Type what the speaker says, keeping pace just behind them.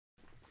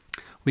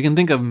We can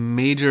think of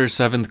major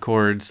seventh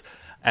chords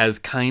as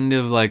kind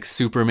of like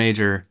super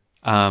major.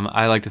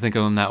 I like to think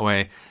of them that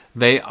way.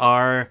 They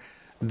are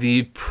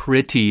the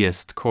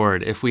prettiest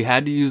chord. If we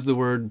had to use the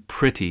word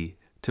pretty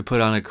to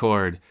put on a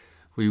chord,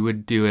 we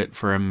would do it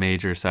for a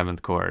major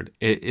seventh chord.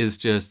 It's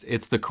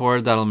the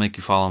chord that'll make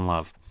you fall in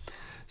love.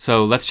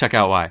 So let's check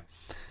out why.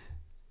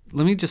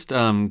 Let me just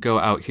go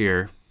out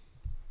here.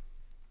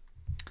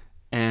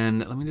 And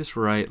let me just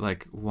write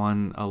like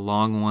a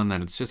long one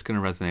that it's just going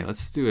to resonate.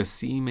 Let's do a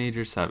C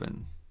major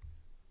 7.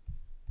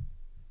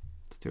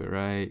 Let's do it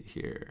right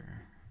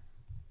here.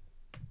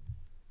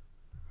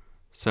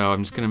 So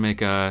I'm just going to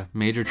make a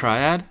major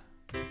triad.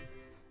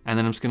 And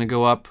then I'm just going to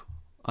go up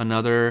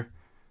another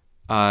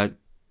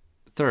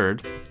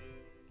third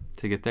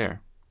to get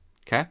there.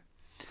 Okay?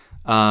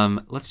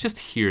 Let's just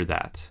hear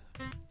that.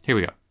 Here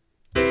we go.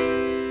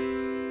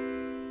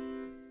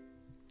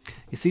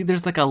 You see,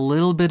 there's like a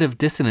little bit of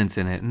dissonance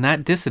in it, and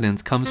that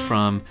dissonance comes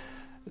from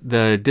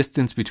the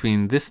distance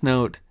between this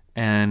note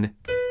and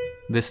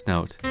this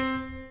note,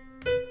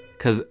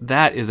 because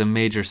that is a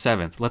major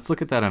seventh. Let's look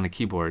at that on a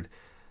keyboard.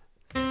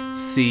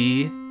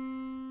 C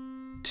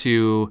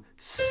to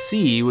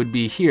C would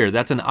be here.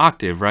 That's an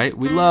octave, right?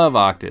 We love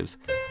octaves.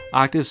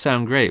 Octaves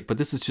sound great, but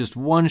this is just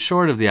one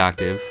short of the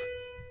octave.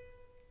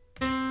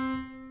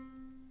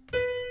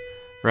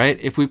 Right?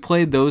 If we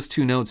played those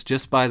two notes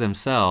just by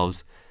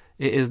themselves,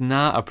 it is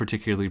not a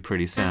particularly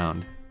pretty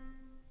sound.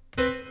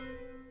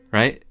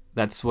 Right?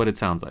 That's what it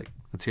sounds like.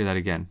 Let's hear that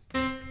again.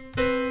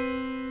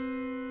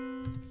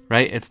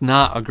 Right? It's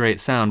not a great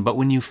sound, but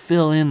when you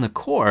fill in the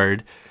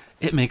chord,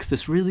 it makes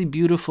this really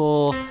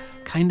beautiful,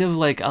 kind of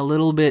like a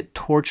little bit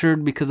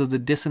tortured because of the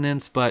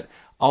dissonance, but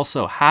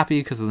also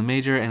happy because of the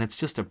major, and it's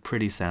just a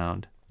pretty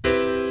sound.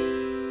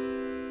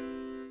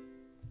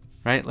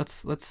 Right?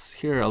 Let's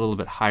hear a little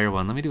bit higher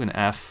one. Let me do an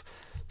F.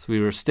 So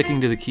we were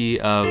sticking to the key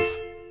of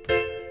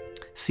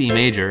C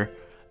major.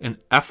 An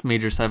F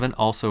major 7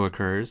 also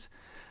occurs.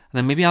 And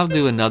then maybe I'll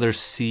do another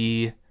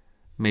C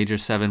major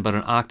 7, but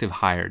an octave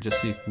higher,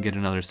 just so you can get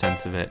another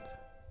sense of it.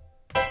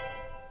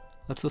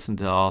 Let's listen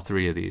to all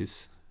three of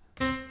these.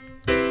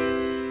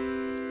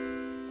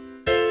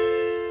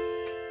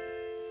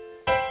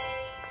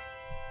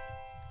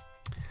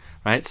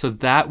 Right, so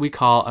that we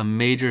call a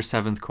major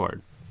seventh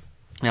chord.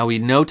 Now we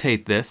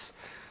notate this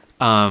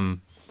by,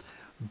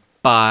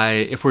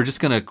 if we're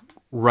just going to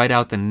write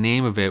out the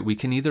name of it, we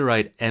can either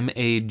write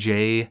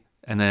M-A-J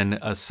and then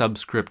a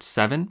subscript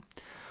 7,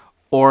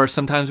 or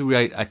sometimes we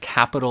write a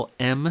capital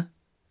M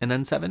and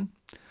then 7,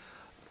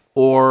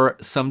 or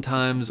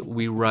sometimes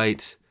we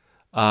write,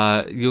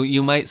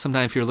 you might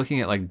sometimes, if you're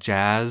looking at like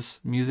jazz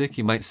music,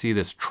 you might see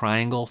this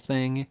triangle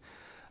thing.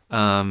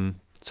 So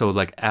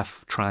like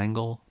F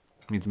triangle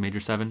means major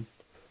 7.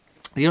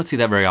 You don't see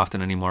that very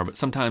often anymore, but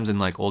sometimes in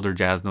like older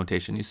jazz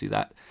notation, you see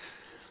that.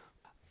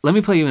 Let me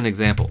play you an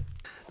example.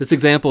 This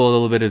example a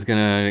little bit is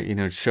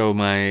gonna, show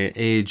my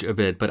age a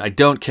bit, but I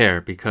don't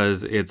care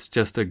because it's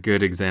just a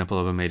good example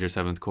of a major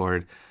seventh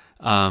chord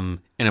in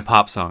a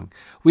pop song.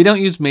 We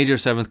don't use major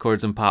seventh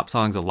chords in pop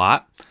songs a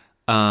lot,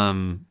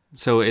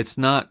 so it's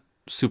not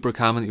super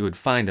common that you would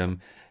find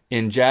them.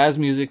 In jazz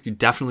music, you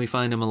definitely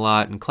find them a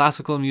lot. In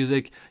classical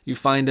music, you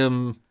find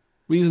them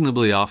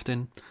reasonably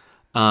often.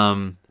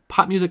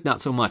 Pop music, not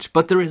so much,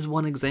 but there is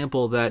one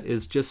example that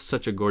is just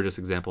such a gorgeous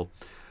example,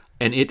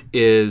 and it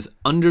is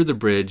Under the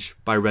Bridge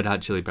by Red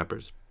Hot Chili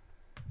Peppers.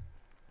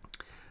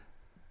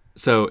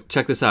 So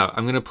check this out.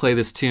 I'm going to play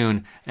this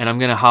tune, and I'm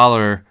going to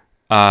holler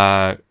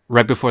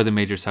right before the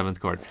major seventh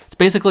chord. It's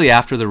basically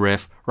after the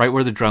riff, right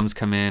where the drums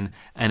come in,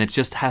 and it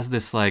just has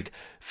this like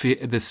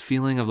this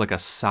feeling of like a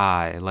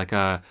sigh, like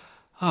a,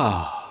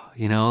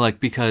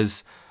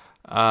 because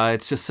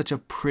it's just such a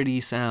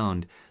pretty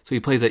sound. So he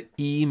plays an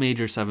E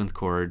major seventh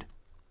chord.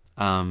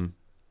 Here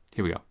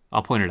we go.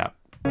 I'll point it out.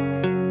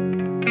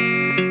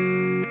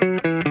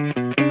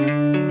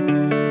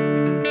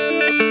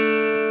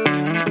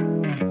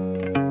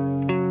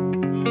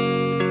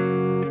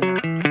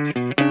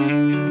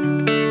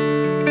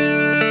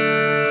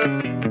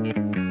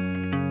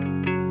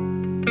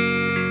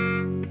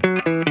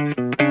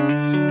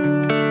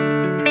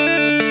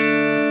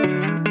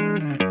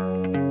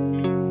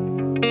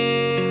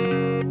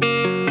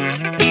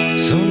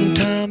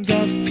 Sometimes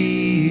I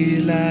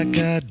feel like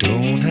I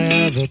don't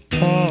have a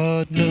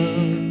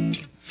partner.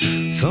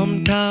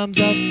 Sometimes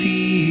I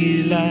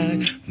feel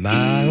like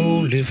my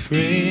only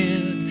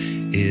friend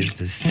is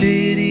the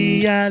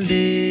city I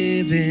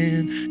live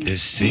in, the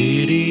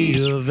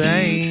city of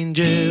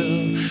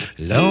angels.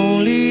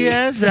 Lonely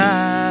as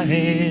I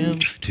am,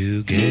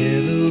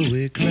 together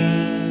we cry.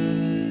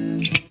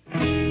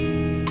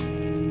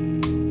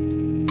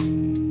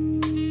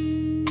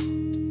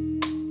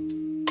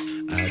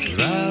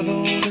 Drive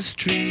on the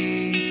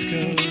streets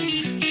 'cause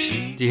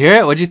she... Do you hear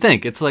it? What'd you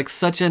think? It's like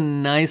such a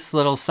nice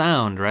little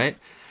sound, right?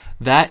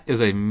 That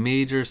is a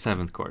major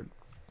seventh chord.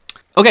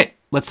 Okay,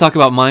 let's talk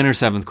about minor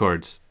seventh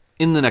chords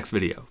in the next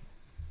video.